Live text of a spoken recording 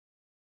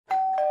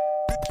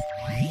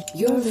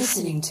You're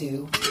listening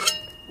to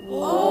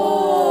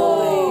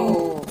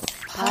Whoa!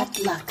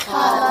 Potluck.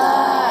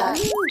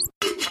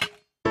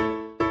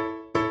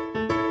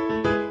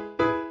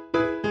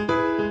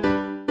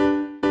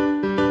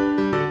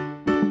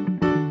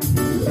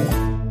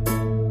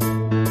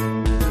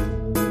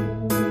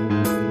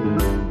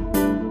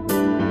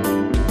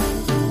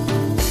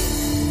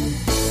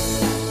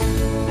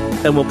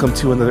 And welcome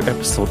to another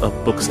episode of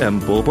Books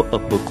and Boba, a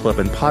book club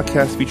and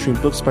podcast featuring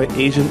books by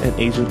Asian and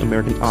Asian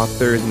American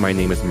authors. My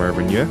name is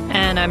Marvin Yue.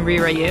 And I'm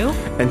Rira Yu.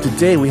 And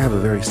today we have a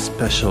very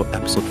special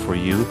episode for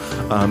you.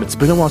 It's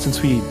been a while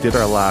since we did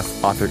our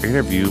last author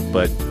interview,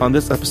 but on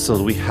this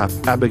episode we have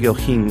Abigail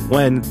Hing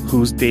Wen,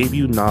 whose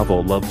debut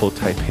novel, Love Boat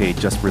Taipei,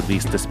 just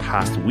released this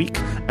past week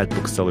at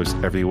booksellers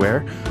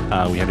everywhere.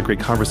 We had a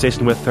great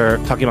conversation with her,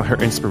 talking about her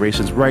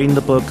inspirations writing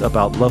the book,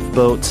 about Love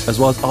Boat, as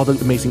well as all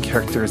the amazing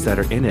characters that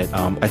are in it.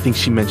 I think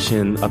she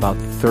mentioned about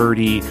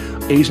 30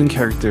 Asian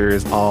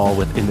characters, all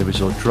with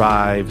individual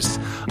drives,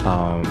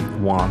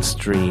 wants,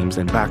 dreams,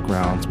 and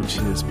backgrounds, which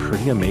is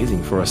pretty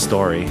amazing for a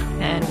story.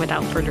 And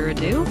without further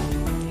ado,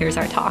 here's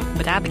our talk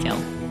with Abigail.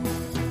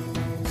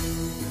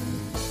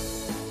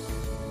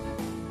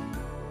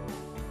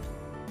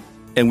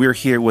 And we're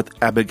here with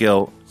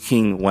Abigail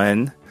Hing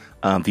Wen,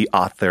 the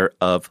author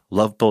of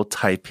Love Boat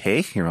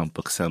Taipei, here on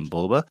Books and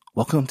Boba.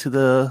 Welcome to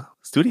the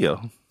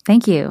studio.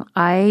 Thank you.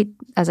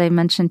 As I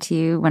mentioned to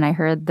you, when I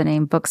heard the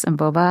name Books and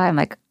Boba, I'm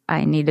like,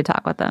 I need to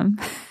talk with them.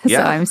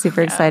 Yeah. So I'm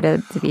super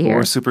excited to be here.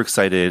 We're super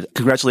excited.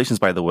 Congratulations,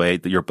 by the way,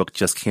 that your book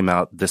just came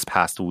out this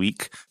past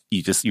week.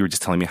 You were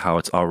just telling me how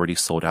it's already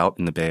sold out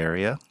in the Bay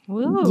Area.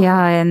 Woo.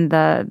 Yeah, and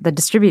the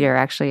distributor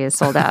actually is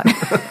sold out.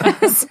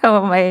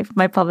 So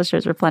my publisher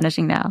is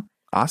replenishing now.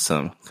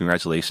 Awesome.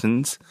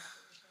 Congratulations.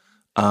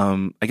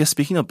 I guess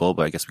speaking of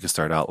boba, I guess we can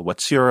start out.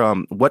 What's your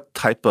what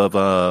type of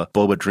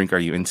boba drink are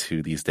you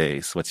into these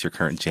days? What's your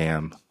current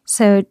jam?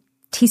 So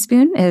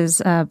Teaspoon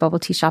is a bubble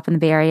tea shop in the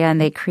Bay Area,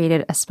 and they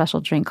created a special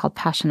drink called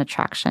Passion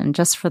Attraction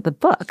just for the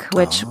book,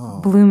 which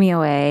blew me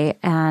away.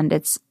 And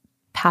it's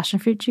passion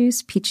fruit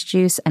juice, peach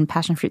juice, and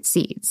passion fruit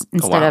seeds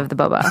instead of the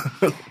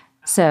boba.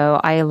 So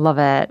I love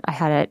it. I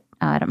had it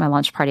at my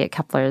lunch party at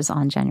Kepler's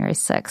on January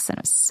 6th, and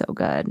it was so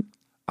good.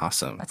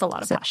 Awesome. That's a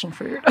lot of passion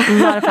fruit. A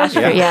lot of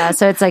passion fruit, yeah.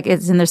 So it's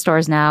in their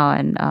stores now,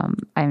 and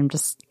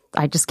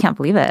I just can't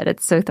believe it.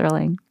 It's so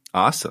thrilling.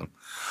 Awesome.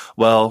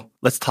 Well,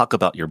 let's talk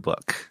about your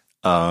book.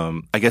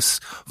 I guess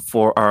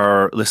for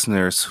our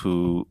listeners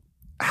who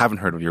haven't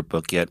heard of your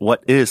book yet,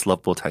 what is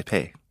Love Boat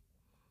Taipei?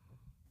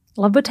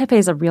 Love Boat Taipei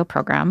is a real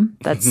program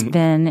that's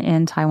been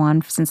in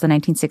Taiwan since the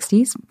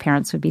 1960s.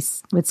 Parents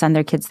would send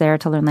their kids there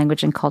to learn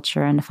language and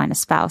culture and to find a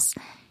spouse.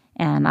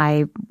 And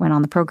I went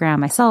on the program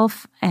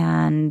myself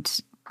and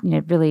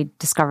really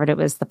discovered it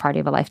was the party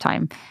of a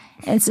lifetime.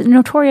 It's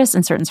notorious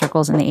in certain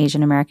circles in the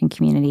Asian American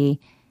community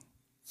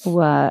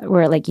where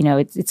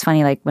it's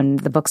funny, like when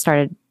the book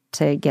started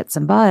to get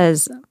some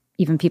buzz,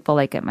 even people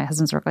like at my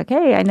husband's work, like,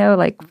 hey, I know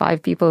like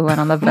 5 people who went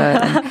on the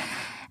boat.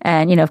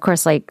 And of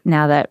course, like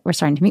now that we're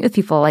starting to meet with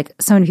people, like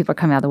so many people are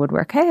coming out of the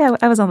woodwork. Hey,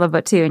 I was on the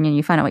boat too. And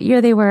you find out what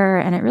year they were.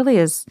 And it really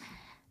is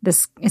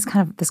it's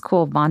kind of this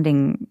cool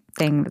bonding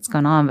thing that's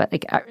going on. But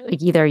like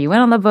either you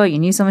went on the boat, you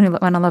knew someone who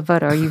went on the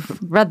boat, or you've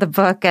read the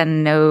book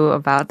and know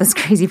about this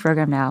crazy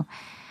program now.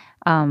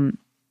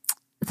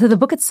 So the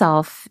book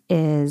itself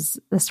is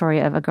the story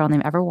of a girl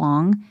named Ever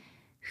Wong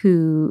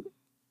who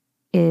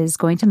is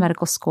going to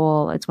medical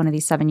school. It's one of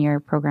these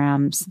 7-year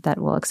programs that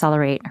will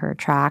accelerate her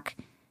track,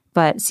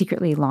 but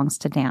secretly longs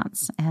to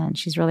dance. And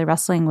she's really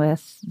wrestling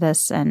with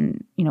this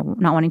and,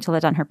 not wanting to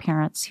let down her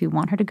parents who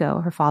want her to go.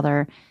 Her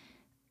father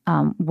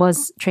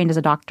was trained as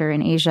a doctor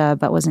in Asia,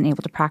 but wasn't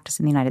able to practice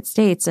in the United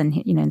States. And,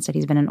 instead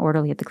he's been an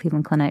orderly at the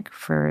Cleveland Clinic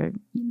for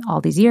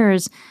all these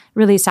years,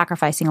 really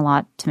sacrificing a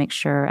lot to make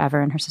sure Ever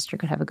and her sister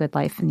could have a good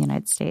life in the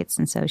United States.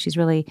 And so she's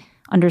really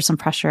under some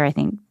pressure, I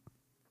think,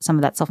 some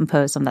of that's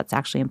self-imposed, some of that's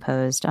actually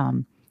imposed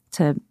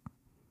to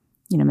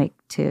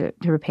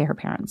repay her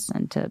parents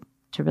and to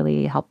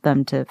really help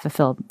them to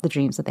fulfill the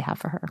dreams that they have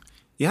for her.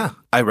 Yeah,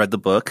 I read the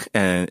book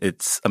and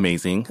it's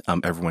amazing.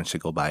 Everyone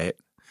should go buy it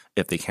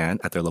if they can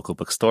at their local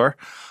bookstore.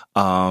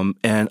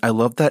 And I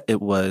love that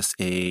it was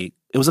a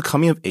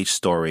coming of age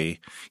story,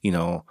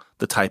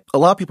 the type a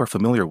lot of people are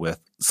familiar with.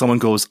 Someone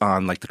goes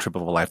on like the trip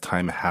of a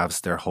lifetime and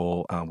has their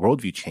whole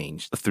worldview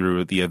changed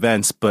through the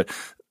events. But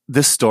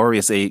this story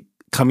is a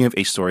coming of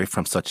age story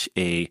from such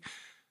a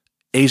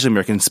Asian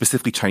American,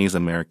 specifically Chinese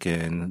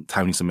American,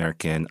 Taiwanese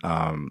American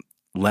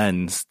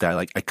lens that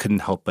like I couldn't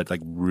help but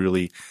like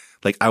really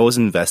like I was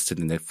invested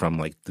in it from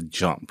like the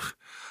jump.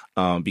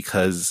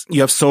 Because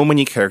you have so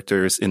many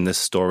characters in this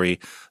story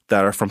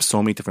that are from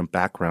so many different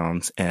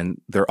backgrounds,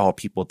 and they're all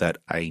people that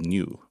I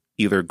knew,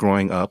 either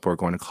growing up or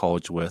going to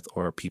college with,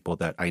 or people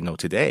that I know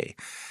today.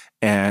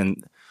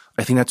 And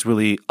I think that's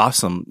really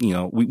awesome.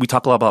 We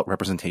talk a lot about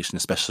representation,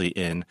 especially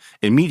in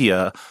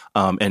media,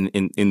 and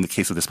in the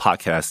case of this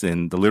podcast,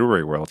 in the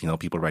literary world,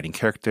 people writing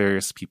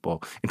characters,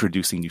 people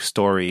introducing new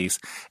stories,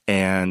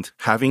 and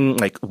having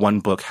like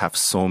one book have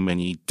so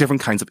many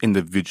different kinds of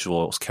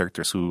individuals,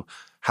 characters who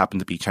happen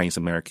to be Chinese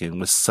American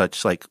was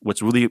such like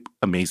what's really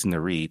amazing to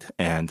read.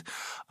 And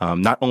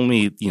not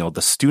only, you know,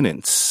 the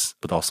students,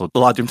 but also a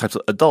lot of different types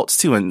of adults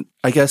too. And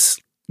I guess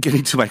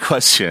getting to my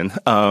question,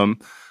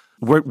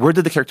 where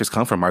did the characters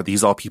come from? Are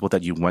these all people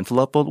that you went to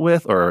Love Boat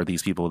with, or are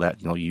these people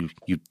that, you know, you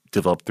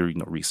developed through, you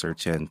know,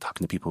 research and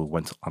talking to people who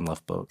went on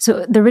Love Boat?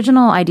 So the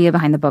original idea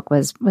behind the book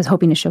was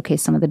hoping to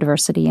showcase some of the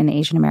diversity in the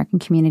Asian American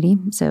community.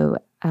 So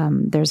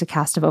there's a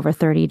cast of over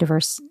 30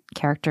 diverse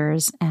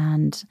characters.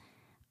 And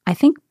I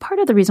think part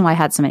of the reason why I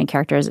had so many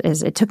characters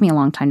is it took me a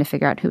long time to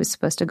figure out who was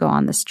supposed to go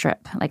on this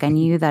trip. Like I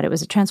knew that it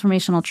was a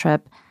transformational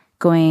trip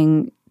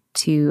going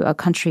to a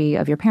country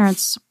of your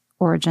parents'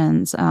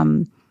 origins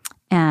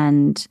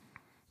and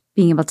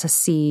being able to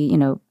see, you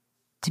know,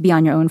 to be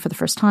on your own for the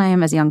first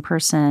time as a young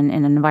person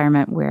in an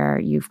environment where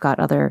you've got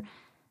other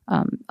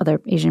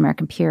Asian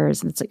American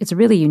peers. It's a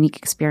really unique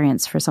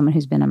experience for someone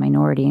who's been a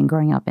minority and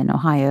growing up in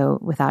Ohio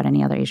without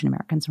any other Asian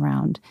Americans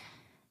around.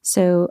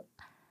 So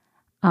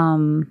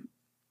part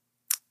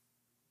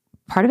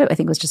of it, I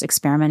think, was just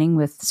experimenting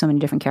with so many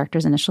different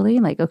characters initially.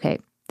 Like, okay,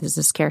 does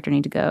this character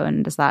need to go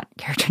and does that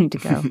character need to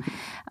go?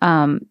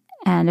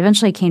 And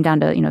eventually it came down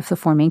to, you know, the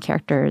four main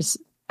characters,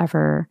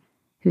 Ever,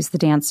 who's the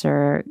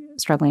dancer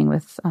struggling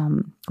with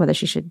whether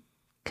she should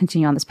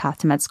continue on this path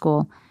to med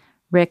school.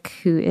 Rick,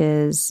 who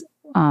is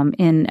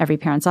in every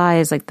parent's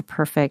eyes, like the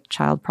perfect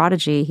child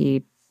prodigy.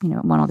 He, you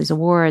know, won all these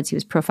awards. He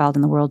was profiled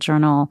in the World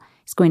Journal.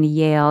 He's going to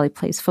Yale. He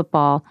plays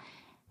football.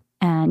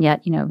 And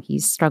yet, you know,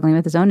 he's struggling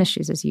with his own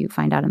issues, as you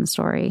find out in the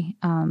story.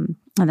 And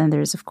then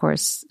there's, of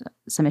course,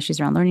 some issues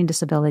around learning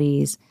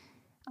disabilities,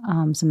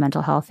 some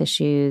mental health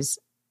issues,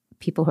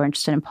 people who are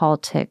interested in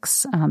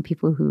politics,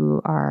 people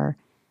who are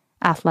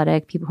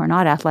athletic, people who are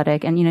not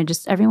athletic. And, you know,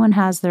 just everyone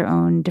has their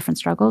own different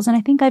struggles. And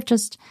I think I've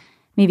just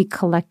maybe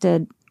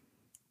collected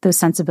those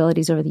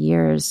sensibilities over the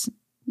years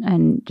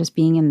and just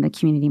being in the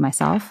community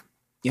myself.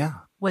 Yeah.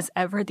 Was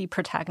Ever the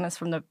protagonist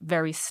from the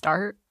very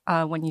start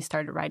when you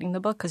started writing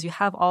the book? Because you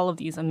have all of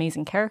these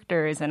amazing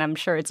characters, and I'm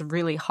sure it's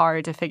really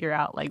hard to figure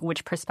out like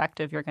which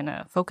perspective you're going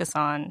to focus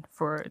on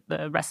for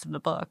the rest of the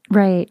book.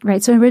 Right.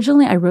 So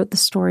originally I wrote the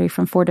story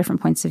from 4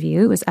 different points of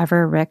view. It was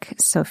Ever, Rick,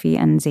 Sophie,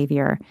 and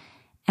Xavier.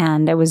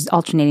 And it was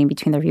alternating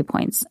between their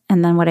viewpoints.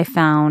 And then what I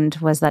found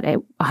was that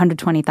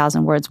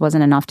 120,000 words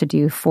wasn't enough to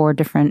do 4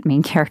 different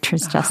main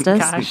characters justice.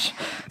 Gosh.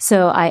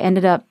 So I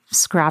ended up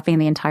scrapping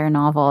the entire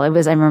novel. I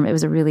remember it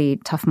was a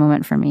really tough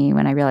moment for me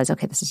when I realized,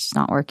 okay, this is just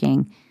not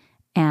working.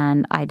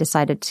 And I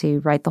decided to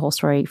write the whole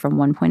story from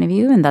one point of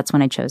view. And that's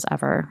when I chose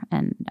Ever.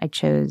 And I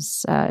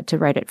chose to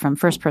write it from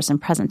first person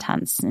present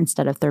tense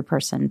instead of third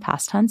person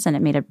past tense. And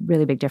it made a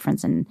really big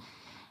difference. And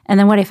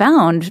then what I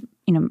found,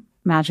 you know,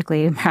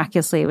 magically,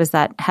 miraculously, it was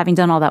that having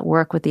done all that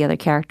work with the other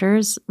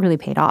characters really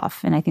paid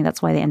off. And I think that's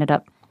why they ended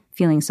up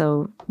feeling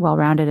so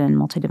well-rounded and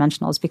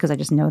multidimensional, is because I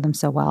just know them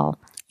so well.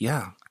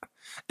 Yeah.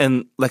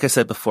 And like I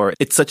said before,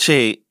 it's such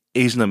a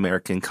Asian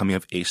American coming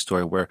of age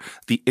story where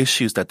the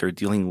issues that they're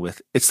dealing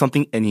with, it's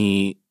something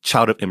any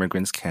child of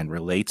immigrants can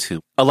relate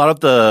to. A lot of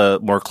the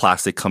more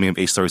classic coming of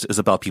age stories is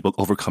about people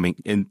overcoming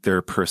in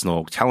their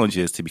personal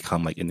challenges to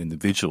become like an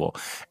individual.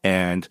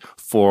 And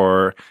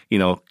for, you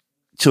know,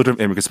 children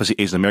of immigrants,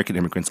 especially Asian American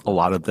immigrants, a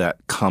lot of that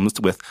comes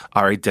with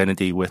our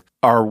identity with,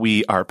 are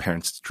we our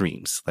parents'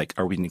 dreams? Like,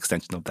 are we an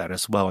extension of that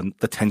as well? And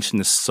the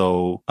tension is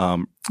so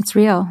it's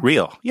real.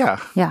 Yeah.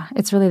 Yeah,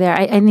 it's really there.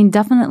 I mean,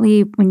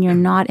 definitely when you're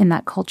not in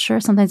that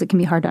culture, sometimes it can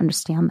be hard to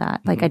understand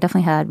that. Like I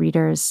definitely had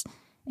readers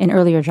in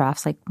earlier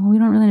drafts like, well, we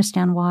don't really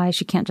understand why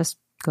she can't just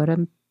go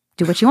to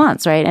do what she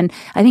wants, right? And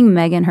I think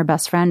Megan, her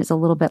best friend, is a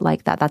little bit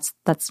like that. That's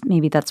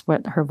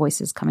where her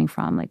voice is coming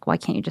from. Like, why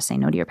can't you just say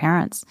no to your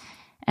parents?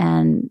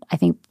 And I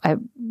think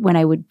when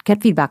I would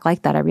get feedback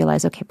like that, I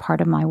realized, okay,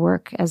 part of my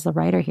work as the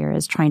writer here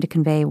is trying to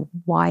convey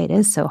why it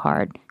is so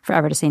hard for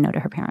Ever to say no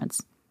to her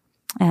parents.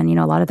 And, you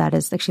know, a lot of that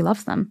is like she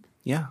loves them.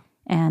 Yeah.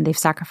 And they've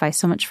sacrificed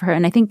so much for her.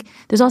 And I think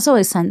there's also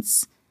a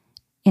sense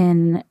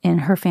in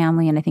her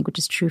family, and I think which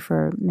is true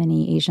for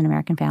many Asian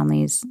American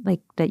families,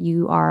 like that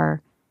you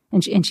are,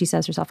 and she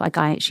says herself, like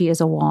she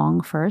is a Wong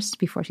first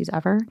before she's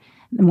Ever.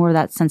 More of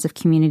that sense of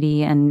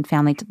community and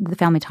family, the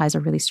family ties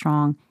are really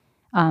strong.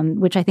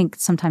 Which I think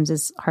sometimes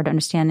is hard to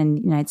understand in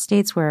the United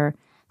States, where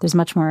there's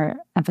much more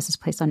emphasis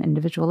placed on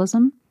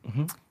individualism.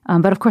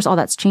 Mm-hmm. But of course, all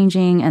that's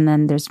changing. And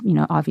then there's, you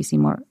know, obviously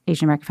more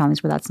Asian American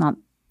families where that's not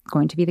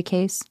going to be the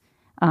case.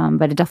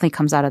 But it definitely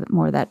comes out of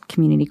more of that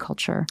community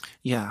culture.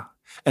 Yeah.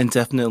 And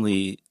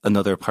definitely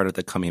another part of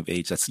the coming of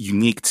age that's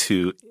unique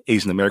to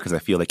Asian Americans, I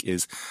feel like,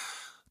 is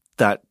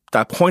that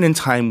point in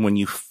time when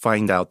you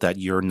find out that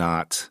you're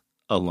not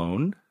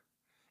alone.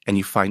 And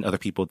you find other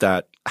people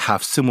that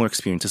have similar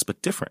experiences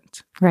but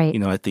different. Right. You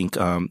know, I think,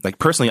 like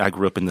personally, I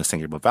grew up in the San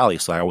Gabriel Valley,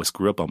 so I always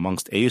grew up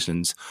amongst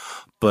Asians.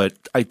 But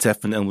I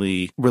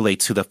definitely relate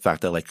to the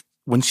fact that, like,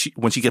 once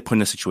you get put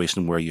in a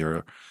situation where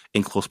you're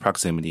in close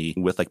proximity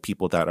with like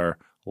people that are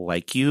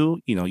like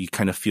you know, you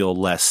kind of feel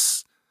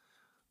less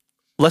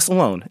less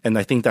alone. And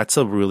I think that's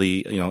a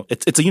really,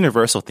 it's a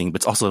universal thing, but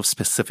it's also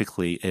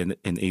specifically an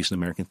Asian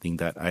American thing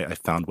that I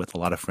found with a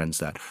lot of friends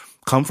that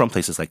come from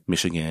places like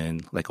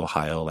Michigan, like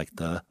Ohio, like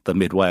the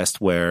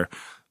Midwest, where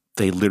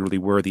they literally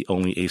were the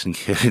only Asian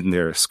kid in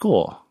their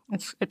school.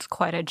 It's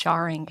quite a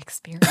jarring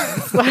experience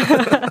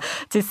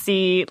to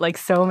see like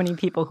so many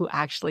people who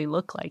actually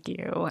look like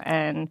you.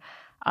 And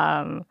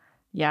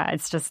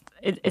it's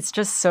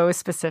just so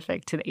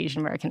specific to the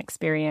Asian American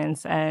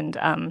experience. And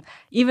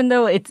even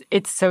though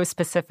it's so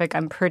specific,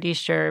 I'm pretty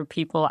sure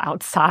people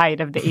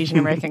outside of the Asian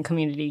American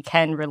community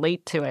can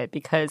relate to it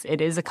because it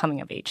is a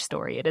coming of age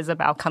story. It is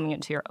about coming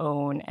into your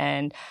own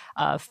and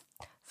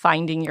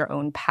finding your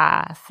own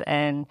path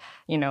and,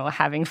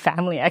 having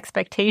family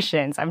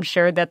expectations. I'm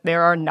sure that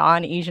there are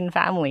non-Asian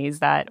families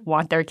that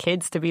want their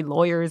kids to be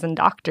lawyers and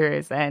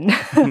doctors and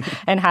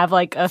and have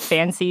like a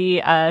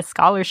fancy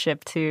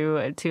scholarship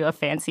to a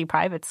fancy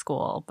private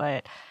school.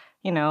 But,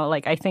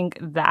 I think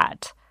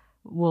that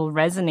will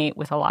resonate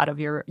with a lot of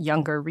your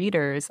younger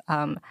readers.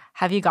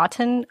 Have you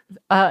gotten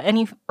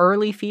any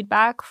early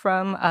feedback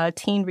from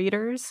teen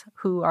readers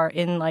who are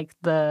in like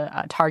the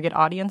target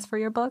audience for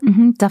your book?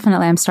 Mm-hmm,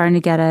 definitely. I'm starting to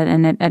get it.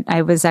 And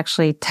I was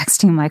actually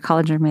texting my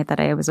college roommate that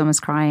I was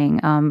almost crying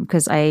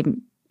because I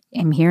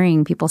am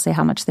hearing people say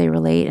how much they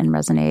relate and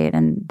resonate,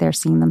 and they're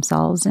seeing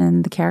themselves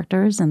in the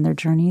characters and their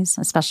journeys,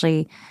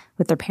 especially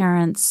with their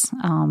parents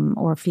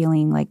or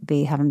feeling like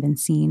they haven't been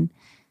seen.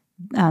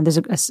 There's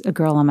a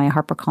girl on my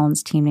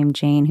HarperCollins team named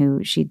Jane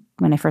who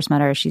when I first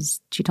met her, she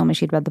told me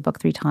she'd read the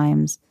book 3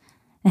 times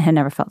and had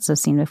never felt so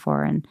seen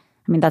before. And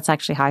I mean, that's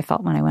actually how I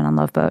felt when I went on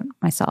Love Boat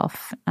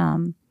myself.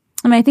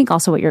 I think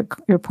also what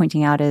you're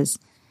pointing out is,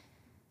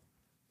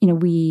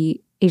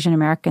 we Asian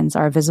Americans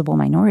are a visible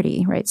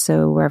minority, right?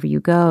 So wherever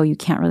you go, you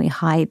can't really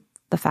hide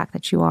the fact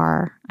that you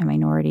are a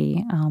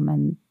minority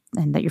and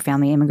that your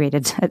family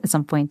immigrated at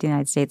some point to the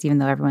United States, even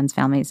though everyone's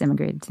family is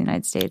immigrated to the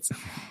United States.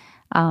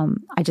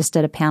 I just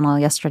did a panel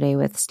yesterday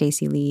with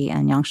Stacey Lee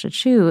and Yangsha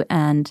Chu,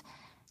 and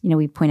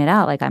we pointed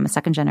out like I'm a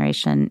 2nd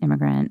generation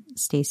immigrant.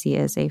 Stacey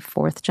is a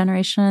 4th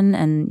generation,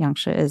 and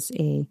Yangsha is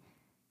a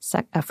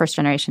 1st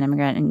generation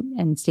immigrant.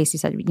 And Stacey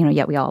said,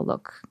 yet we all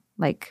look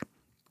like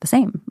the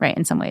same, right?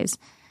 In some ways.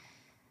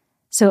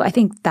 So I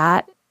think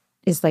that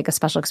is like a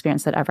special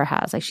experience that Ever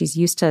has. Like she's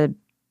used to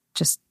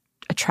just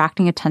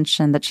attracting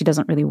attention that she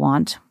doesn't really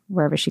want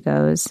wherever she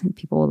goes.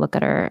 People will look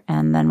at her.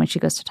 And then when she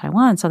goes to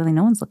Taiwan, suddenly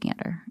no one's looking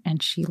at her.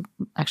 And she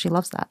actually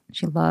loves that.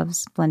 She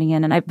loves blending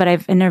in. But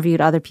I've interviewed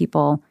other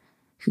people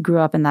who grew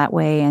up in that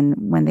way. And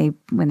when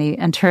they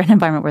enter an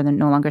environment where they're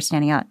no longer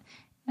standing out,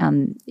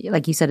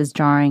 like you said, is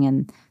jarring.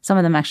 And some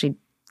of them actually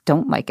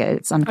don't like it.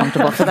 It's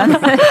uncomfortable for them.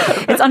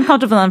 It's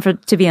uncomfortable for them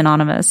to be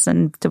anonymous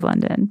and to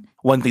blend in.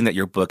 One thing that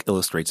your book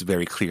illustrates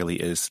very clearly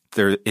is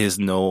there is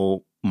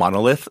no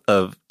monolith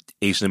of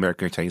Asian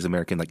American or Chinese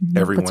American, like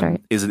everyone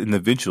is an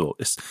individual.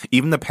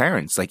 Even the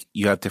parents, like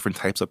you have different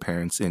types of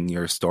parents in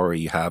your story.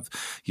 You have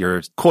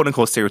your quote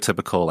unquote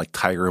stereotypical like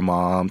tiger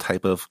mom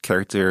type of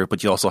character,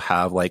 but you also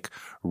have like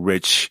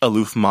rich,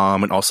 aloof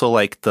mom and also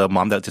like the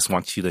mom that just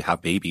wants you to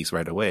have babies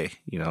right away,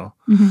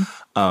 Mm-hmm.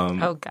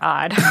 Oh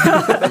God.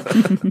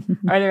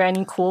 Are there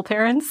any cool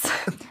parents?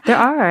 There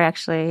are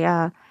actually,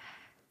 yeah.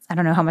 I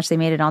don't know how much they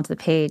made it onto the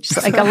page.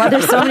 So, like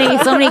there's so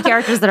many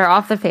characters that are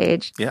off the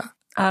page. Yeah.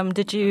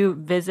 Did you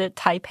visit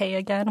Taipei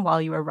again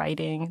while you were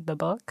writing the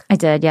book? I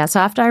did, yeah.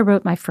 So after I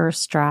wrote my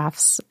first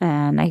drafts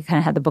and I kind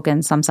of had the book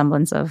in some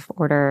semblance of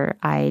order,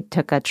 I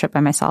took a trip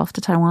by myself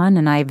to Taiwan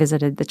and I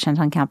visited the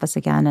Chincheng campus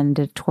again and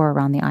did a tour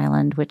around the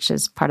island, which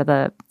is part of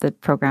the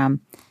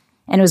program.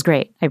 And it was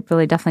great. I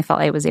really definitely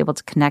felt I was able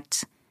to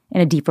connect in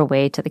a deeper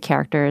way to the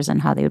characters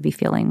and how they would be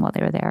feeling while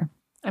they were there.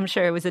 I'm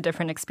sure it was a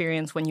different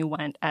experience when you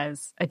went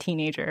as a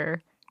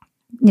teenager.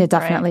 Yeah,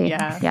 definitely.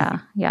 Right?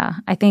 Yeah.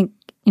 I think,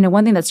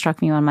 one thing that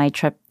struck me on my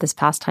trip this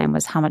past time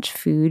was how much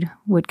food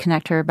would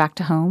connect her back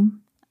to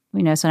home. So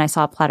when I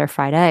saw a platter of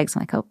fried eggs,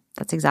 I'm like, oh,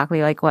 that's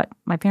exactly like what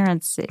my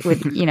parents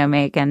would,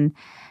 make. And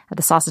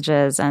the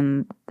sausages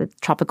and the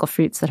tropical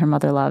fruits that her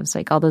mother loves,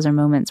 like all those are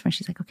moments where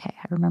she's like, okay,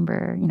 I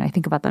remember, I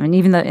think about them. And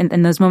even though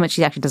in those moments,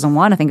 she actually doesn't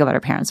want to think about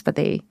her parents, but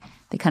they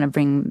kind of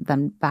bring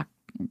them back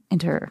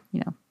into her,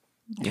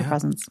 her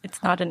presence.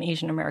 It's not an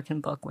Asian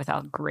American book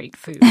without great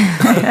food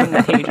right, in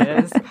the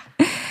pages.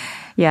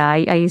 Yeah,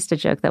 I used to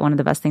joke that one of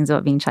the best things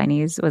about being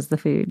Chinese was the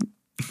food.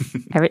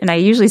 And I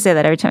usually say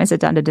that every time I sit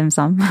down to dim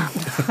sum.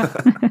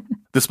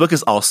 This book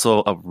is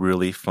also a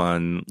really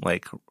fun,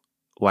 like,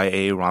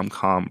 YA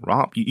rom-com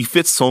romp. You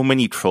fit so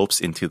many tropes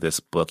into this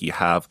book. You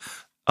have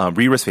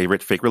Rira's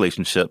favorite, fake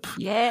relationship.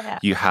 Yeah.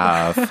 You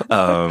have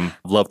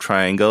love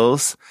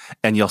triangles.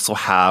 And you also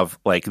have,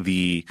 like,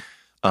 the,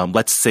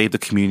 let's say, the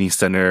community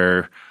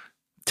center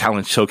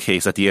talent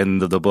showcase at the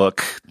end of the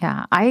book.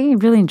 Yeah, I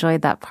really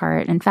enjoyed that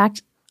part. In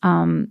fact,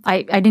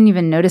 I didn't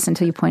even notice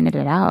until you pointed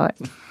it out.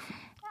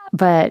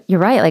 But you're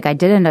right. Like I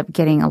did end up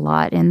getting a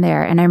lot in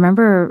there. And I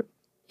remember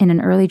in an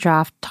early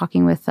draft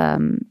talking with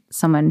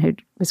someone who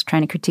was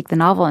trying to critique the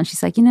novel. And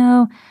she's like,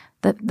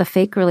 the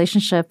fake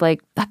relationship,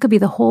 like that could be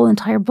the whole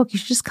entire book. You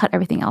should just cut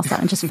everything else out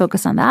and just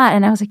focus on that.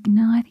 And I was like,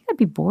 no, I think I'd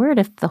be bored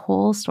if the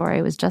whole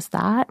story was just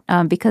that,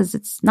 because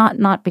it's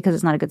not because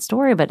it's not a good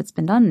story, but it's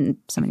been done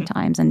so many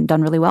times and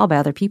done really well by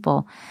other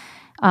people.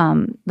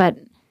 But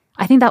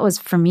I think that was,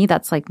 for me,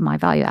 that's like my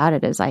value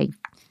added is I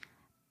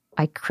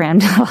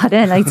crammed a lot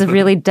in. Like it's a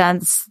really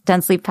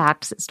densely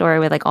packed story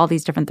with like all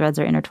these different threads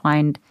are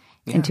intertwined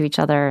into each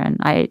other. And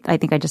I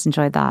think I just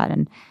enjoyed that.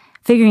 And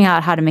figuring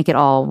out how to make it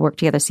all work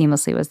together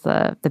seamlessly was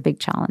the big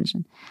challenge.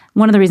 And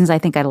one of the reasons I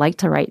think I like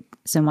to write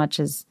so much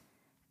is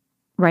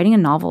writing a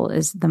novel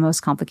is the most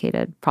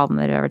complicated problem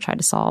that I've ever tried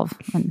to solve.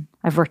 And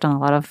I've worked on a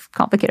lot of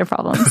complicated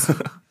problems.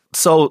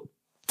 So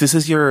this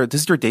is your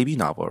debut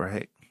novel,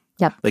 right?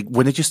 Yep. Like,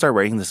 when did you start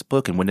writing this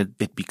book, and when did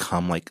it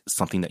become like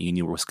something that you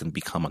knew was going to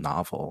become a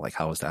novel? Like,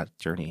 how was that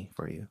journey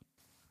for you?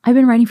 I've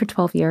been writing for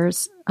 12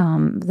 years.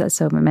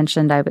 So I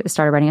mentioned I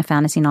started writing a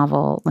fantasy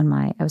novel when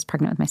I was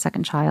pregnant with my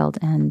second child.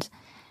 And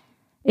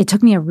it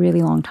took me a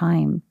really long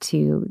time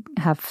to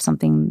have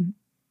something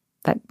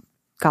that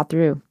got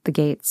through the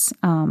gates.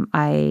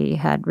 I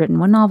had written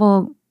one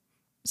novel,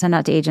 sent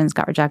out to agents,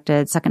 got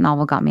rejected. Second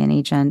novel got me an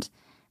agent,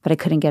 but I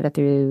couldn't get it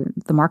through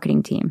the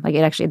marketing team. Like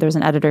there was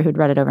an editor who'd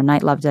read it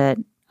overnight, loved it.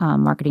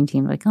 Marketing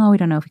team, like, oh, we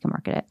don't know if we can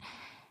market it.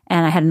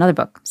 And I had another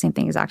book, same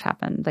thing exact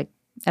happened. Like,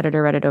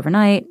 editor read it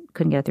overnight,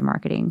 couldn't get it through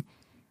marketing.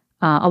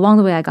 Along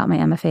the way, I got my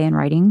MFA in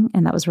writing,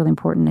 and that was really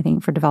important, I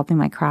think, for developing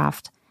my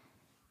craft.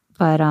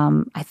 But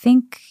I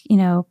think,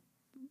 my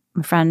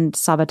friend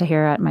Saba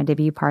Tahir at my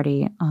debut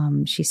party,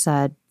 she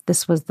said,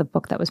 this was the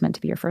book that was meant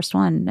to be your first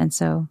one. And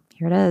so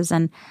here it is.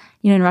 And,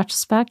 in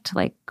retrospect,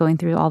 like going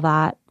through all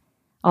that,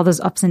 all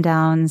those ups and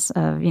downs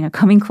of,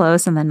 coming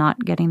close and then not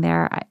getting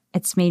there,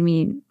 it's made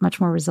me much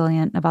more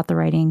resilient about the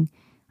writing.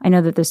 I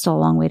know that there's still a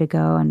long way to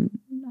go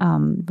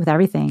and with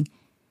everything.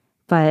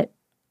 But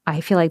I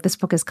feel like this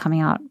book is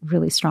coming out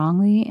really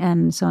strongly,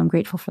 and so I'm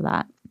grateful for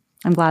that.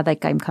 I'm glad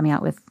like I'm coming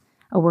out with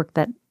a work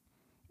that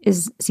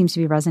seems to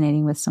be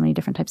resonating with so many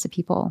different types of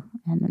people,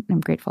 and I'm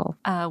grateful.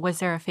 Was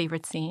there a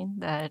favorite scene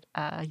that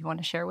you want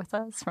to share with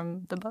us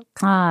from the book?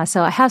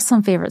 So I have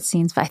some favorite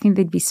scenes, but I think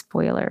they'd be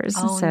spoilers.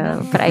 Oh,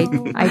 no. But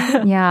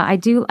I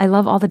do. I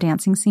love all the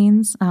dancing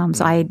scenes.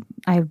 So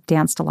I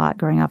danced a lot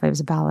growing up. I was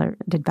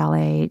did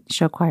ballet,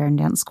 show choir, and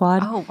dance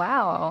squad. Oh,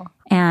 wow.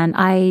 And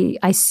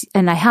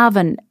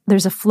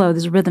there's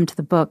a rhythm to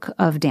the book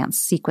of dance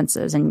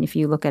sequences. And if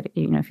you look at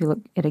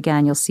it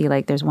again, you'll see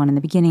like there's one in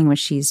the beginning where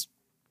she's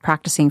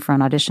practicing for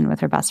an audition with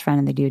her best friend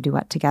and they do a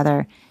duet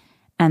together.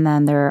 And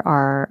then there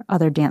are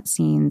other dance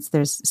scenes.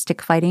 There's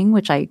stick fighting,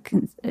 which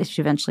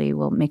she eventually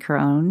will make her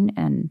own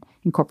and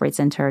incorporates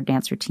into her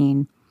dance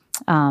routine.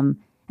 And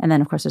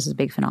then, of course, there's this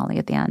big finale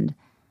at the end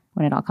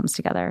when it all comes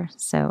together.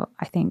 So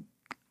I think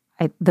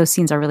those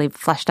scenes are really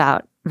fleshed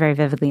out very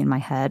vividly in my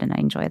head, and I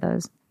enjoy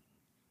those.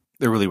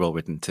 They're really well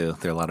written too.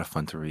 They're a lot of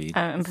fun to read.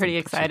 I'm pretty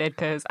excited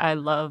because I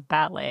love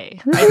ballet.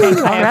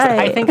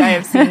 I think I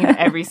have seen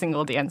every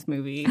single dance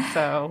movie,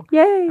 so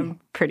yay! I'm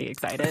pretty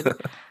excited.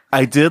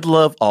 I did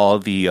love all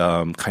the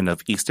kind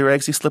of Easter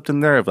eggs you slipped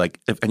in there. Of like,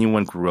 if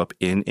anyone grew up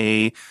in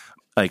a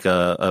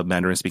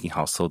Mandarin speaking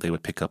household, they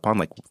would pick up on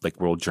like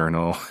World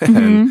Journal.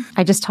 And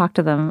I just talked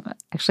to them.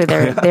 Actually,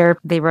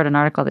 they wrote an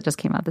article that just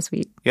came out this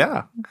week.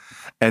 Yeah,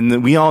 and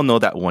then we all know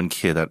that one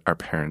kid that our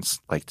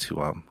parents like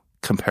to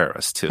compare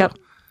us to. Yep.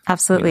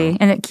 Absolutely.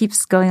 And it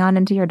keeps going on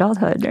into your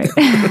adulthood,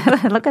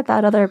 right? Look at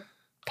that other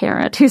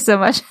parent who's so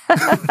much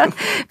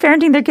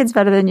parenting their kids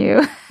better than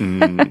you.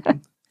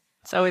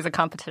 It's always a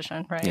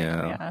competition, right?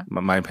 Yeah.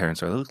 My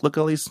parents are, look,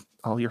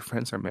 all your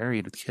friends are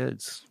married with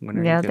kids.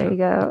 There you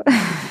go.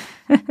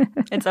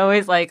 It's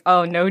always like,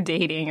 oh, no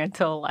dating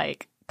until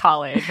like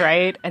college,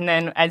 right? And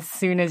then as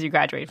soon as you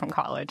graduate from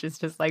college, it's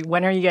just like,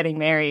 when are you getting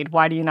married?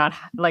 Why are you not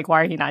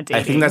dating?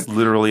 I think that's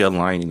literally a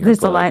line in your book.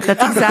 There's a line. That's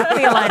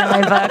exactly a line in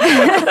my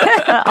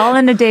book. All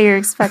in a day, you're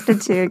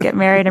expected to get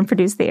married and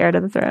produce the heir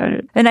to the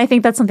throne. And I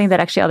think that's something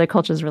that actually other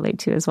cultures relate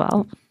to as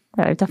well.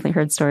 I've definitely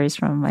heard stories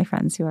from my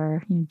friends who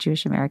are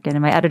Jewish American,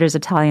 and my editor's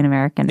Italian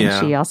American,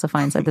 and she also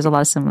finds that there's a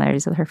lot of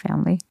similarities with her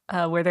family.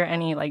 Were there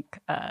any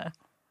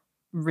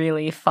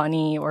really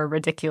funny or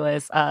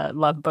ridiculous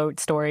love boat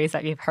stories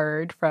that you've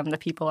heard from the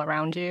people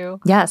around you?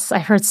 Yes,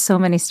 I've heard so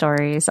many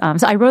stories.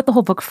 So I wrote the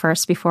whole book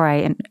first before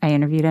I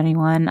interviewed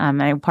anyone.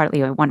 I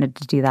wanted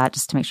to do that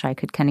just to make sure I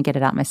could kind of get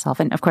it out myself.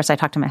 And of course, I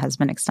talked to my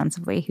husband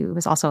extensively, who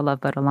was also a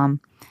Love Boat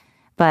alum.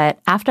 But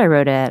after I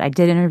wrote it, I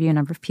did interview a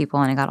number of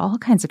people, and I got all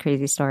kinds of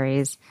crazy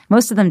stories.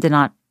 Most of them did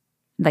not,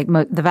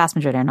 the vast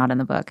majority are not in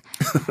the book.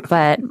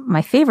 But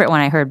my favorite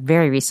one I heard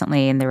very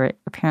recently, and there were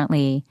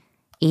apparently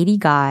 80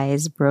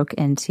 guys broke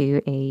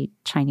into a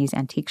Chinese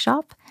antique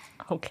shop.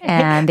 Okay.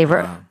 And they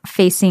were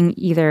facing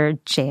either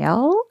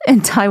jail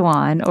in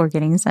Taiwan or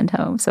getting sent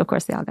home. So, of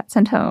course, they all got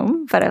sent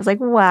home. But I was like,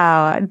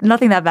 wow,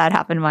 nothing that bad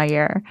happened in my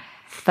year.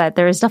 But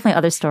there was definitely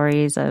other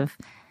stories of,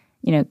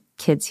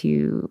 kids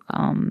who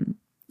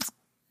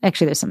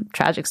actually, there's some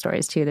tragic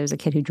stories, too. There's a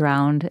kid who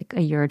drowned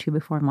a year or two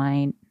before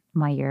my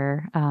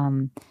year.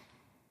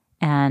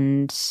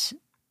 And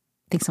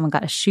think someone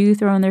got a shoe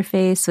thrown in their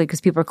face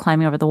because people are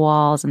climbing over the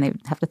walls and they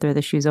have to throw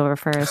the shoes over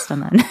first.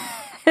 And then,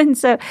 and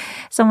so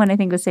someone I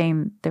think was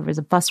saying there was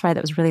a bus ride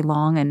that was really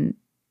long and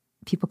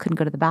people couldn't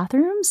go to the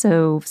bathroom.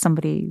 So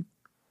somebody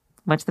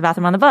went to the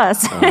bathroom on the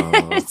bus.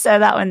 Oh. So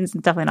that one's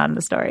definitely not in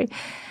the story.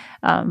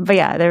 But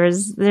yeah,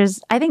 there's,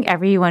 I think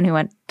everyone who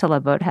went to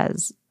Love Boat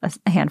has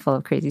a handful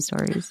of crazy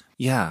stories.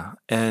 Yeah.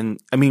 And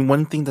I mean,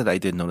 one thing that I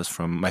did notice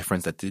from my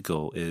friends that did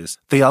go is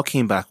they all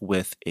came back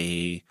with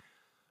a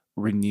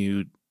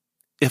renewed,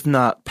 if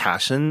not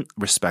passion,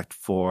 respect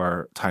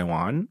for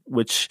Taiwan,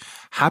 which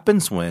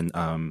happens when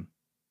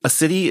a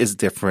city is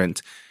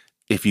different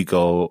if you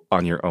go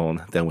on your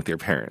own than with your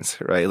parents,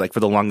 right? Like for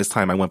the longest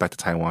time, I went back to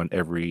Taiwan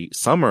every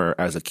summer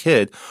as a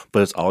kid,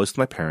 but it's always with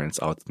my parents,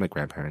 always with my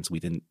grandparents. We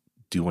didn't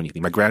do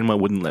anything. My grandma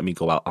wouldn't let me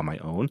go out on my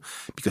own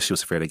because she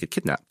was afraid I'd get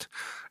kidnapped,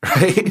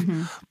 right?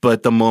 Mm-hmm.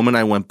 But the moment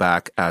I went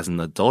back as an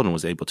adult and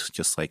was able to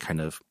just like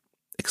kind of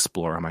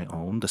explore on my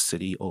own, the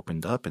city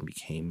opened up and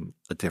became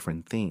a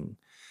different thing.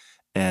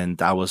 And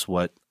that was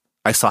what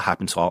I saw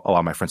happen to a lot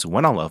of my friends who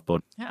went on Love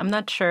Boat. I'm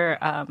not sure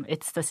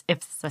if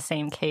it's the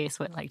same case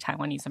with like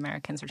Taiwanese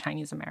Americans or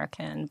Chinese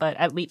American, but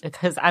at least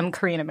because I'm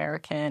Korean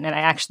American and I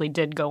actually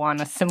did go on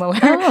a similar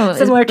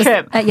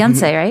trip at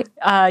Yonsei,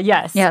 right?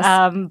 Yes.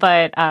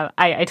 But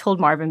I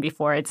told Marvin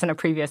before, it's in a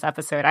previous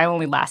episode, I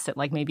only lasted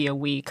like maybe a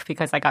week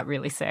because I got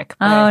really sick.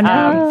 But,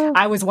 no!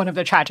 I was one of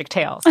the tragic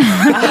tales.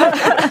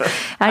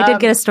 I did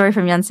get a story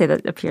from Yonsei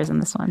that appears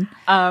in this one.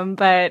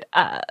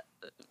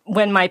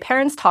 When my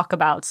parents talk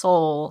about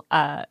Seoul,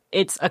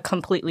 it's a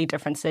completely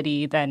different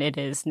city than it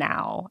is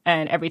now.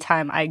 And every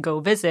time I go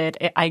visit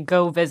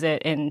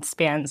in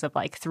spans of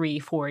like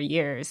 3-4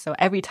 years. So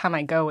every time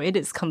I go, it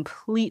is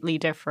completely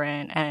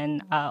different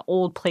and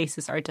old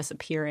places are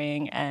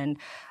disappearing. And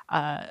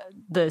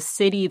the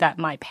city that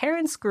my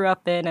parents grew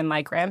up in and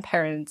my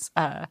grandparents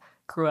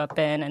grew up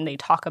in and they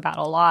talk about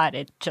a lot,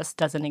 it just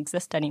doesn't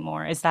exist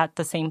anymore. Is that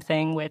the same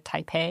thing with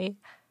Taipei?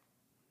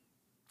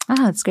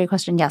 That's a great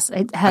question. Yes,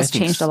 it has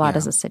changed a lot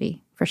as a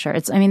city, for sure.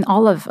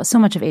 So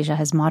much of Asia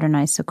has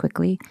modernized so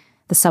quickly.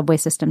 The subway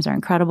systems are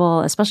incredible,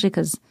 especially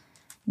because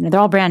they're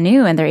all brand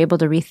new and they're able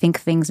to rethink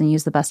things and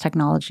use the best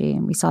technology.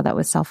 And we saw that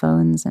with cell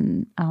phones.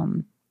 And,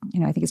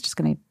 I think it's just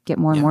going to get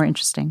more and more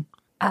interesting.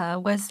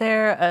 Was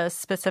there a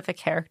specific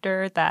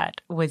character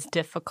that was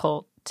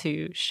difficult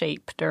to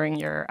shape during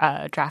your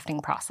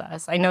drafting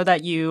process? I know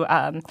that you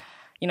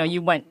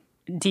went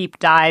deep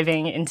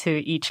diving into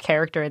each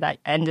character that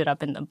ended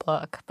up in the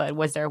book, but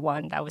was there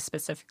one that was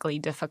specifically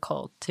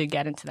difficult to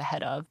get into the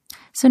head of?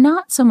 So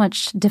not so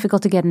much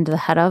difficult to get into the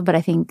head of, but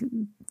I think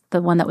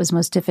the one that was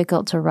most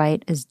difficult to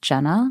write is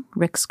Jenna,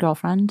 Rick's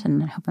girlfriend,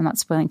 and I hope I'm not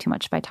spoiling too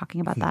much by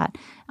talking about that.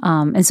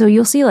 And so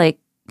you'll see like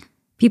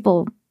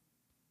people,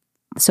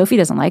 Sophie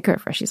doesn't like her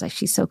at first. She's like,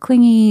 she's so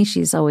clingy.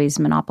 She's always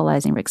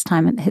monopolizing Rick's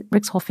time. And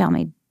Rick's whole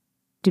family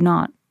do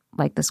not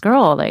like this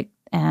girl.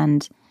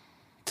 And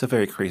it's a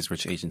very Crazy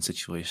Rich Asian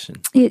situation.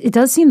 It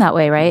does seem that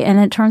way, right? And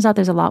it turns out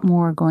there's a lot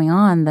more going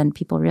on than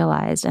people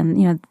realized.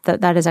 And,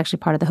 that is actually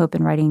part of the hope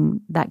in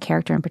writing that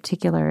character in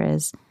particular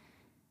is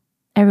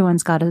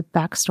everyone's got a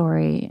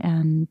backstory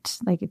and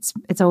like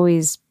there's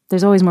always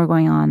more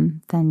going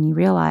on than you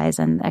realize.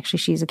 And actually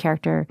she's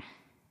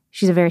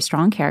a very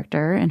strong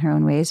character in her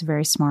own ways,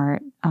 very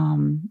smart,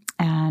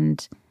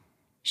 and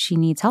she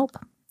needs help.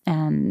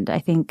 And I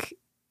think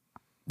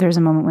there's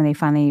a moment when they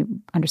finally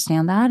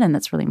understand that, and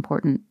that's really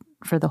important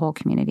for the whole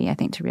community, I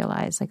think, to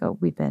realize like, oh,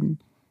 we've been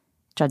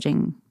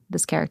judging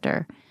this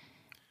character.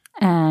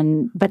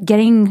 But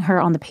getting her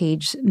on the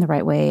page in the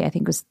right way, I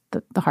think was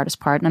the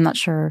hardest part. And I'm not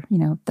sure,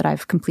 that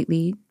I've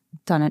completely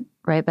done it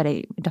right, but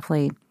I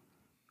definitely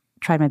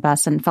tried my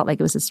best and felt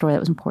like it was a story that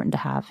was important to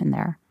have in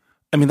there.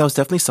 I mean, that was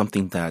definitely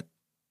something that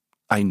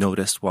I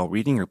noticed while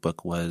reading your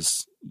book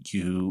was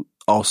you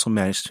also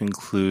managed to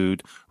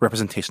include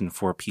representation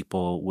for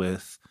people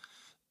with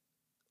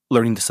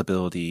learning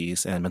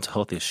disabilities and mental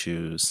health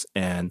issues.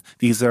 And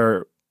these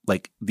are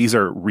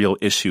real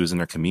issues in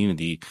our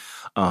community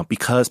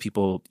because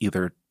people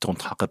either don't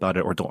talk about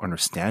it or don't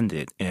understand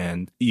it.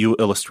 And you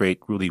illustrate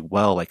really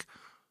well like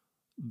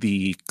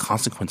the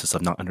consequences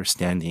of not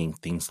understanding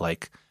things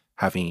like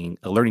having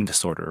a learning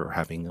disorder or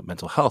having a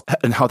mental health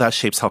and how that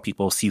shapes how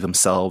people see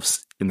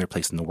themselves in their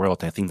place in the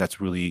world. And I think that's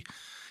really,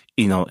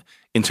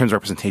 in terms of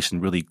representation,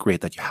 really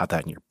great that you have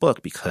that in your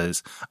book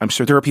because I'm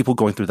sure there are people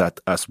going through that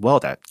as well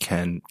that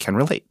can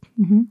relate.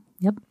 Mm-hmm.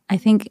 Yep. I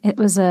think it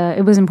was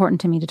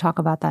important to me to talk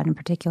about that in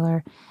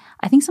particular.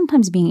 I think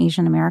sometimes being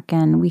Asian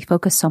American, we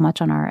focus so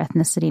much on our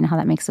ethnicity and how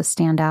that makes us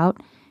stand out.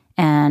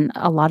 And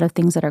a lot of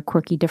things that are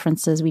quirky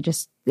differences,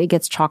 it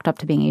gets chalked up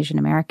to being Asian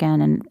American.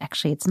 And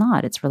actually it's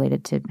not. It's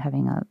related to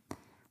having a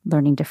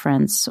learning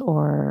difference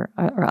or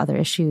other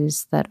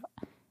issues that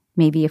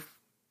maybe if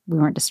we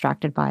weren't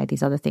distracted by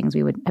these other things,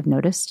 we would have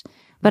noticed.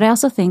 But I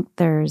also think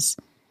there's,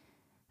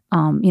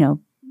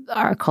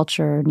 our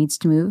culture needs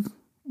to move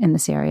in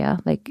this area,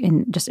 like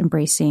in just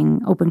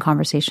embracing open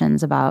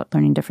conversations about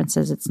learning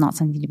differences. It's not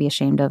something to be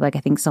ashamed of. Like I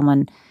think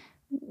someone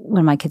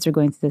when my kids were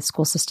going through the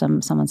school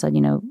system, someone said,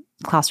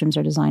 classrooms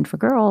are designed for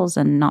girls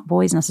and not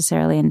boys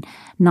necessarily. And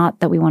not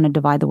that we want to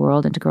divide the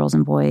world into girls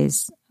and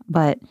boys,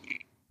 but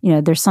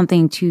there's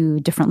something to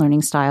different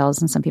learning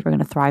styles, and some people are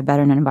going to thrive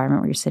better in an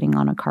environment where you're sitting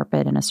on a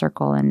carpet in a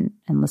circle and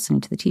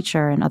listening to the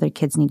teacher, and other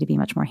kids need to be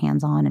much more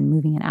hands-on and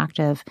moving and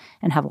active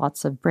and have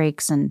lots of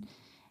breaks, and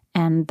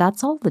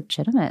that's all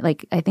legitimate.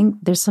 Like, I think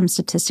there's some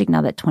statistic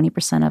now that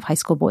 20% of high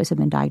school boys have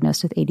been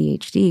diagnosed with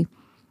ADHD,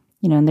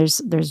 and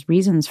there's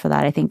reasons for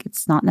that. I think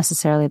it's not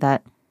necessarily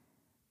that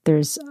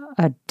there's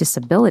a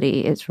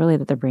disability. It's really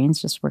that their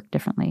brains just work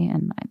differently,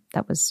 and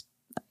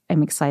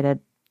I'm excited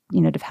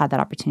to have had that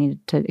opportunity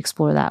to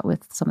explore that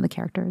with some of the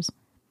characters.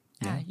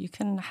 Yeah, you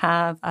can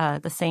have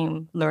the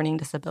same learning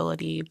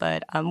disability,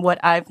 but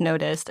what I've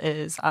noticed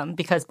is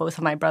because both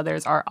of my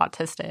brothers are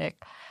autistic,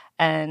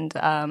 and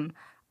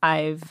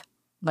I've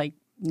like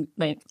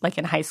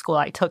in high school,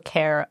 I took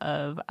care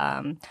of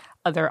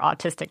other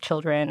autistic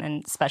children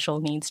and special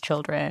needs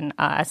children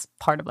as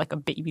part of like a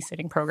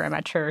babysitting program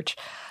at church.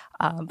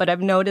 But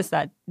I've noticed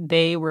that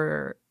they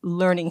were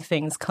learning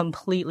things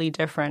completely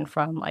different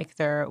from like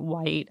their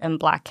white and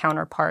Black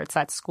counterparts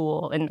at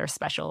school in their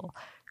special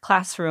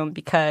classroom,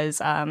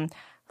 because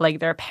like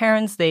their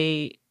parents,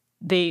 they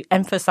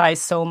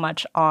emphasize so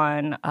much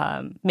on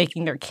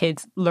making their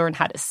kids learn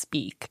how to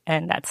speak.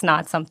 And that's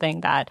not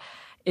something that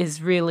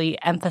is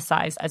really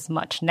emphasized as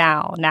much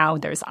now. Now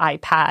there's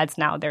iPads.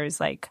 Now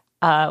there's like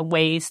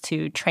ways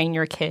to train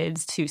your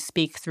kids to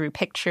speak through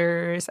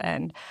pictures.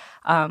 And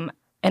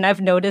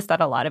I've noticed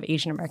that a lot of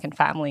Asian American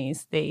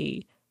families,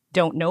 they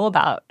don't know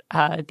about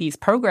these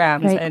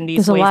programs and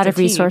these There's ways a lot to of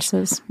teach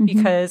resources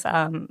because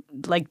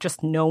like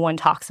just no one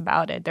talks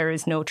about it. There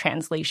is no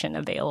translation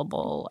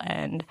available.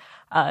 And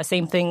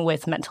same thing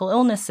with mental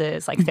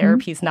illnesses. Like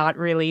therapy is not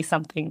really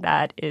something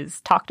that is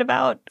talked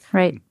about.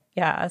 Right.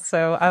 Yeah.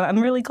 So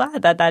I'm really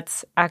glad that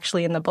that's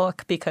actually in the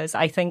book, because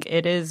I think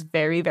it is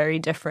very, very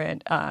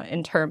different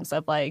in terms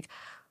of like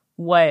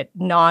what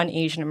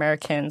non-Asian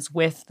Americans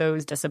with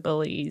those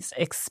disabilities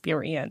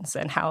experience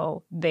and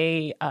how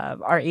they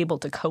are able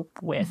to cope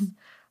with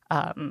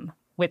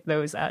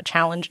those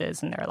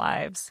challenges in their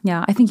lives.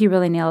 Yeah, I think you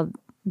really nailed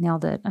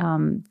it.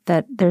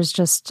 That there's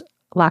just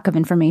lack of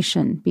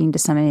information being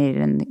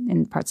disseminated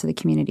in parts of the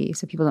community.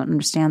 So people don't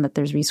understand that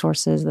there's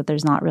resources, that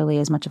there's not really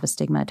as much of a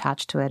stigma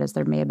attached to it as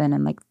there may have been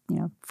in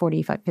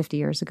 45, 50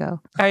 years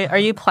ago. Are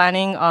you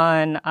planning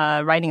on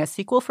writing a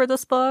sequel for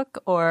this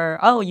book? Or,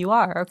 you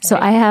are? Okay. So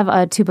I have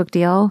a 2-book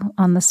deal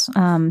on this.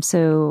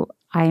 So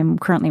I am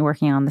currently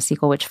working on the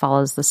sequel, which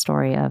follows the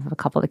story of a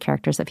couple of the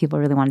characters that people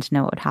really wanted to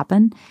know what would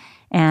happen.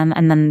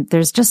 And then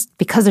there's just,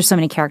 because there's so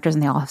many characters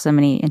and they all have so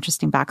many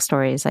interesting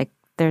backstories, like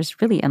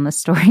there's really endless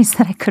stories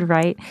that I could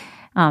write.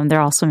 They're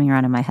all swimming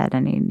around in my head,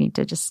 and I need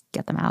to just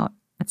get them out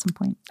at some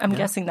point. I'm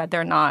guessing that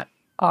they're not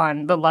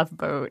on the Love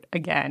Boat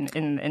again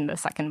in the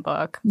second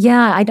book.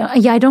 Yeah, I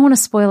don't want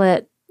to spoil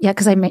it yet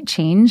because I might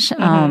change.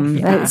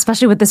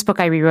 Especially with this book,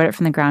 I rewrote it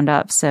from the ground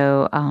up.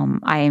 So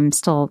I am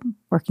still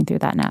working through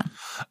that now.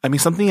 I mean,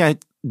 something I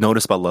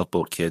noticed about Love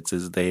Boat kids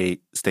is they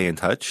stay in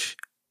touch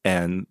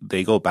and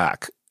they go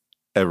back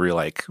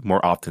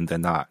more often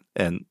than not.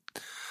 And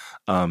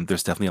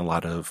there's definitely a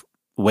lot of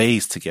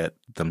ways to get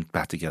them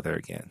back together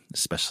again,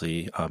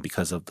 especially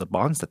because of the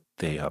bonds that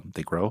they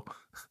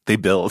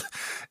build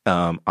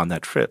on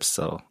that trip.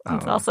 So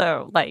it's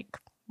also like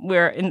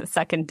we're in the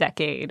second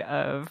decade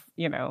of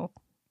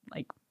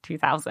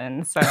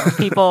 2000, so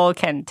people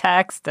can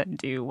text and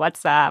do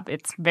WhatsApp.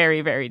 It's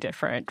very, very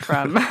different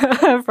from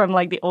from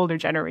like the older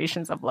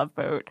generations of Love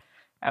Boat,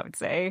 I would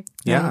say.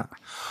 Yeah.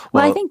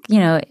 Well, I think,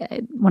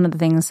 one of the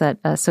things that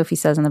Sophie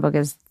says in the book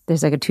is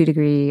there's like a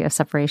 2-degree of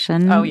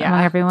separation among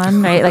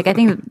everyone, right? Like I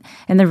think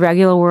in the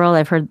regular world,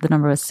 I've heard the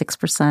number was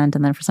 6%.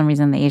 And then for some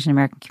reason in the Asian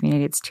American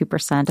community, it's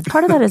 2%. And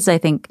part of that is I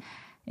think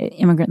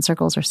immigrant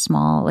circles are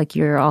small. Like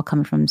you're all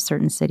coming from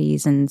certain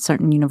cities and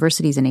certain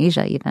universities in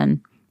Asia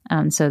even.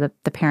 So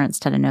the parents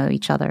tend to know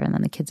each other, and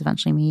then the kids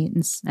eventually meet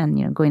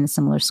and going to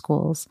similar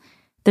schools.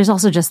 There's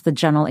also just the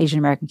general Asian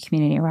American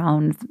community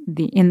around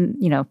the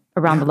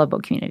Love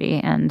Boat community,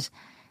 and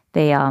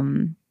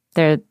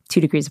they're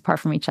 2 degrees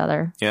apart from each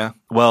other. Yeah.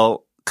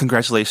 Well,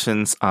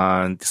 congratulations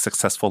on the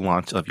successful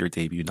launch of your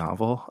debut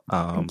novel.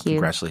 Thank you.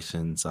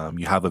 Congratulations.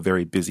 You have a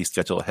very busy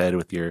schedule ahead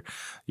with your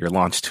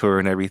launch tour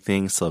and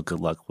everything. So good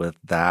luck with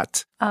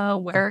that.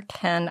 Where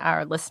can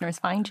our listeners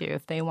find you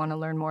if they want to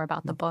learn more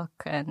about the book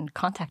and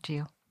contact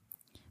you?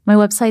 My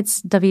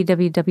website's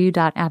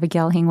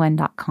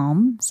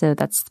www.abigailhingwen.com. So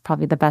that's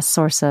probably the best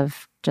source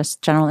of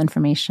just general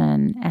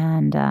information.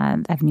 And I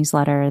have a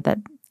newsletter that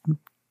I'm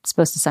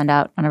supposed to send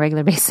out on a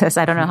regular basis.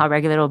 I don't know how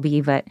regular it'll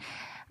be, but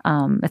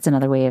it's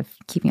another way of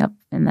keeping up.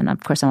 And then,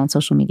 of course, I'm on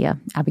social media,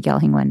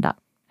 Abigail Hingwen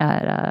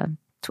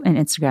in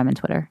Instagram and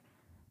Twitter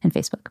and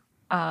Facebook.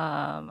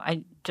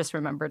 I just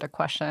remembered a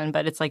question,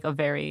 but it's like a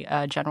very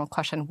general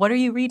question. What are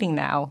you reading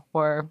now,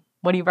 or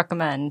what do you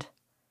recommend?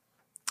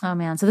 Oh,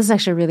 man. So this is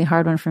actually a really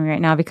hard one for me right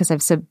now because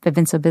I've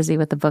been so busy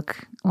with the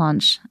book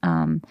launch.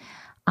 I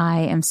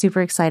am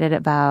super excited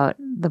about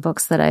the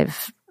books that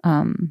I've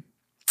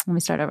Let me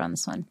start over on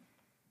this one.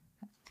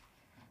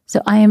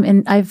 So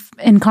I've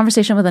in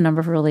conversation with a number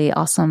of really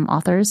awesome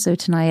authors. So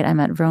tonight I'm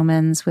at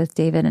Romans with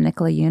David and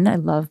Nicola Yoon. I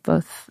love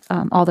both,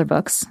 all their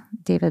books.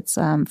 David's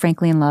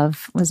Frankly in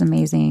Love was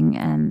amazing.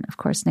 And of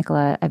course,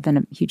 Nicola, I've been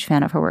a huge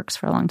fan of her works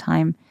for a long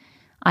time.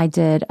 I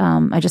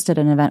just did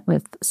an event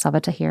with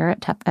Sabaa Tahir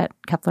at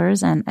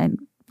Kepler's, and I'm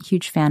a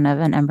huge fan of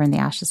An Ember in the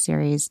Ashes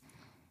series.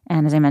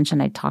 And as I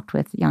mentioned, I talked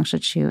with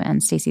Yangsha Chu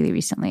and Stacey Lee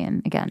recently.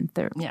 And again,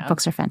 their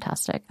books are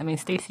fantastic. I mean,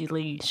 Stacey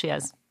Lee, she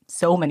has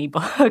so many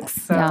books.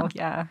 So,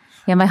 yeah.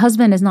 My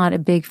husband is not a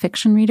big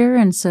fiction reader.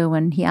 And so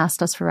when he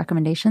asked us for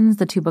recommendations,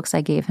 the 2 books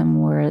I gave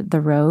him were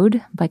The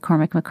Road by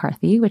Cormac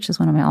McCarthy, which is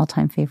one of my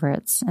all-time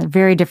favorites.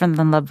 Very different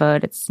than Love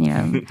Boat. It's,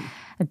 a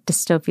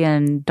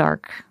dystopian,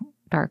 dark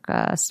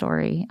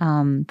story.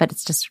 But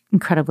it's just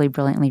incredibly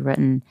brilliantly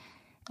written.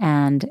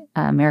 And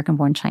American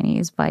Born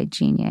Chinese by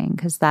Jean Yang,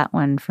 because that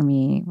one for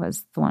me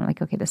was the one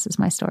like, okay, this is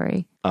my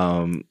story.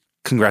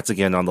 Congrats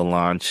again on the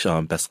launch.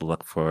 Best of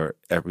luck for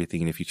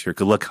everything in the future.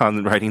 Good luck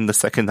on writing the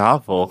second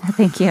novel.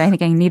 Thank you. I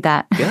think I need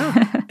that.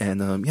 Yeah.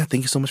 And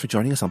thank you so much for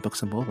joining us on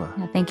Books and Boba.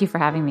 Yeah, thank you for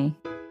having me.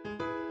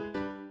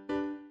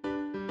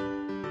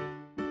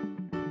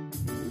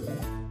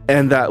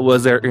 And that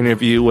was our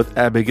interview with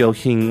Abigail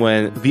King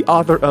Wen, the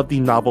author of the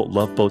novel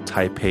Love Boat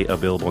Taipei,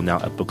 available now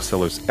at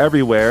booksellers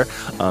everywhere.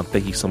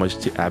 Thank you so much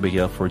to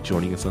Abigail for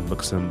joining us on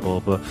Books and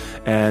Boba.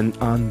 And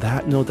on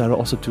that note, that'll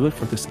also do it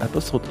for this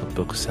episode of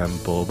Books and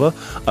Boba.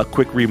 A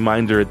quick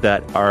reminder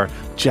that our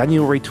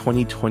January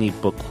 2020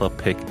 book club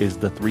pick is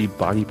The Three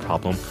Body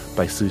Problem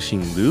by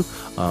Cixin Liu,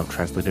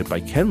 translated by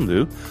Ken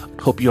Liu.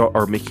 Hope you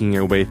are making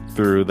your way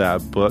through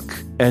that book.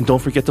 And don't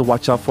forget to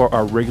watch out for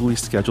our regularly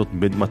scheduled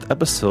mid-month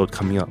episode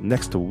coming out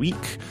next week,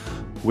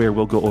 where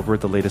we'll go over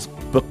the latest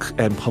book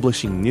and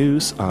publishing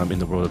news in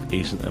the world of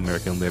Asian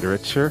American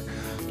literature.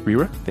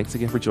 Rira, thanks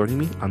again for joining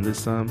me on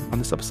this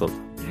episode.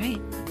 All right.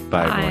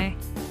 Bye, everyone.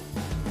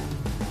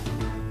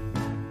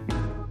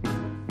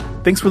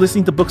 Thanks for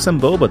listening to Books and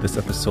Boba. This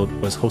episode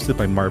was hosted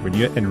by Marvin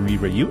Yue and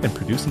Rira Yu and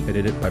produced and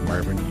edited by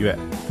Marvin Yue.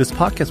 This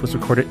podcast was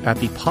recorded at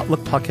the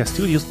Potluck Podcast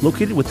Studios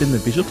located within the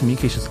Visual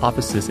Communications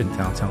offices in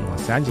downtown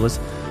Los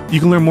Angeles. You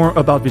can learn more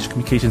about Visual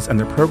Communications and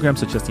their programs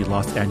such as the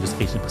Los Angeles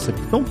Asian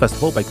Pacific Film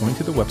Festival by going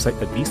to their website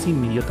at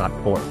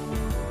vcmedia.org.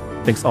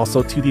 Thanks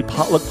also to the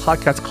Potluck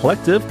Podcast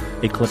Collective,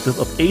 a collective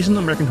of Asian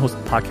American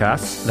hosted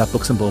podcasts that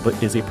Books and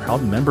Boba is a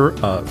proud member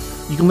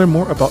of. You can learn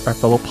more about our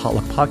fellow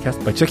Potluck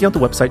podcast by checking out the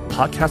website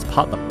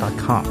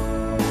podcastpotluck.com.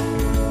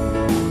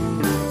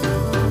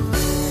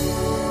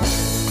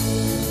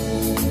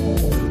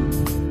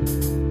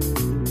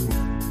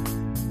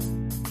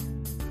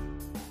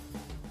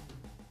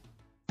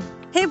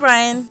 Hey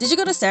Brian, did you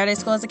go to Saturday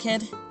school as a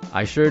kid?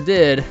 I sure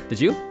did.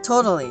 Did you?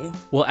 Totally.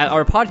 Well, at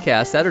our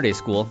podcast, Saturday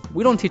School,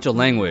 we don't teach a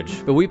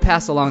language, but we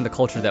pass along the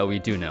culture that we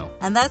do know.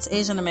 And that's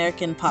Asian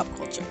American pop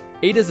culture.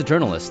 Ada's a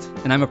journalist,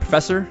 and I'm a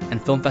professor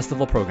and film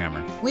festival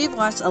programmer. We've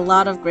watched a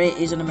lot of great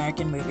Asian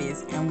American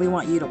movies, and we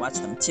want you to watch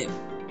them too.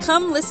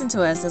 Come listen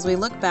to us as we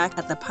look back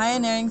at the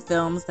pioneering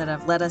films that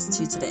have led us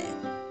to today.